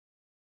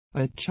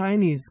A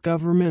Chinese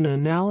government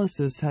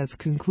analysis has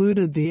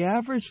concluded the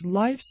average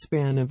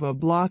lifespan of a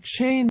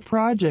blockchain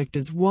project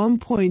is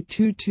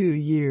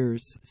 1.22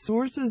 years,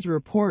 sources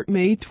report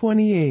May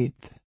 28.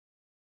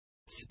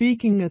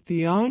 Speaking at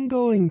the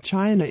ongoing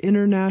China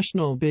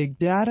International Big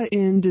Data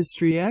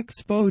Industry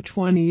Expo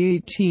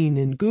 2018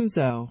 in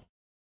Guizhou,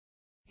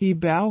 He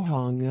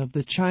Baohong of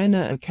the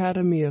China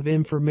Academy of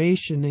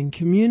Information and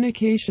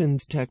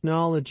Communications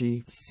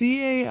Technology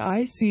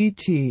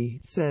 (CAICT)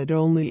 said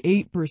only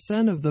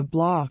 8% of the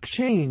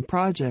blockchain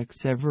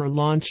projects ever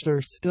launched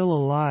are still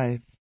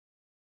alive.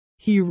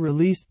 He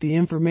released the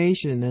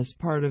information as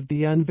part of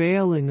the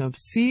unveiling of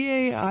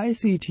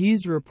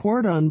CAICT's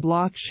report on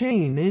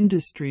blockchain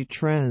industry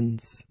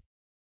trends.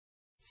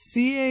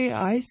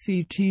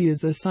 CAICT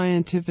is a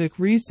scientific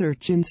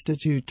research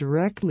institute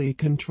directly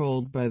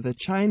controlled by the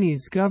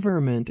Chinese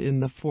government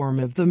in the form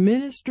of the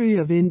Ministry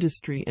of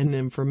Industry and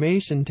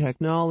Information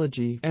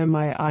Technology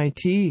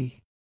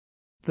 (MIIT).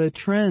 The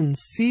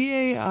trends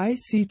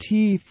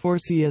CAICT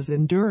foresee as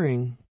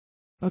enduring,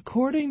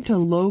 according to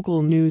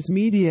local news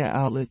media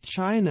outlet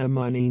China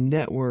Money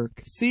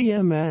Network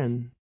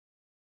 (CMN),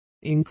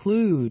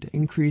 include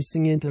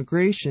increasing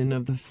integration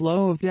of the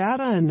flow of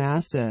data and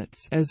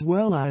assets, as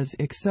well as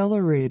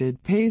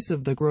accelerated pace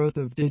of the growth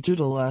of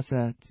digital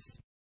assets.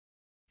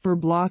 For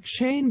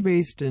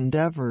blockchain-based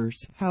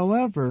endeavors,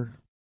 however,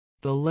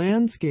 the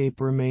landscape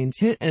remains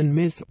hit and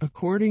miss,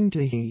 according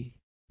to he.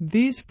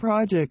 These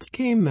projects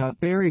came up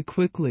very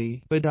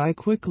quickly, but die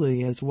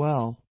quickly as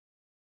well.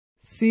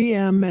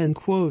 CMN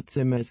quotes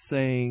him as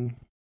saying,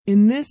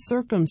 "In this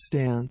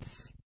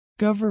circumstance,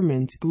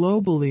 governments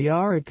globally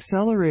are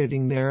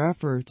accelerating their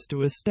efforts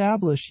to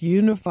establish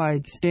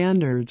unified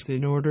standards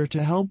in order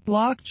to help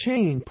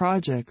blockchain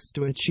projects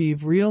to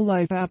achieve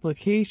real-life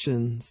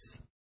applications."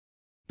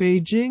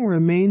 Beijing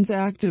remains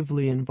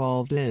actively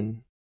involved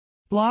in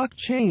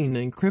blockchain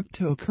and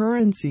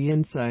cryptocurrency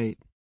insight,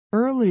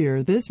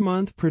 earlier this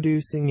month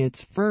producing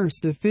its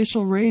first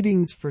official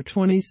ratings for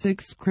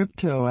 26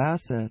 crypto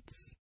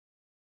assets.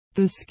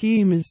 The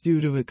scheme is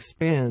due to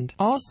expand,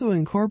 also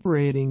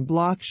incorporating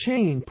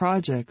blockchain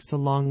projects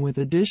along with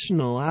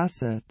additional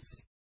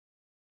assets.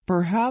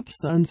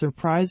 Perhaps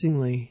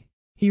unsurprisingly,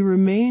 he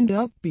remained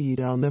upbeat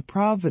on the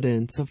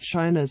providence of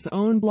China's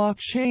own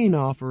blockchain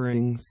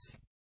offerings.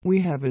 "We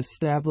have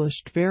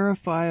established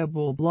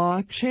verifiable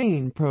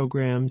blockchain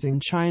programs in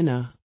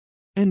China,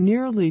 and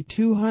nearly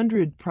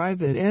 200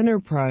 private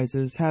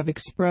enterprises have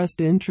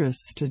expressed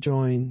interests to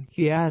join,"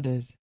 he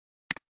added.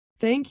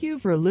 Thank you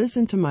for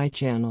listening to my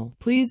channel.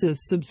 Please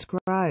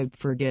subscribe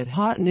for get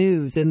hot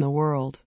news in the world.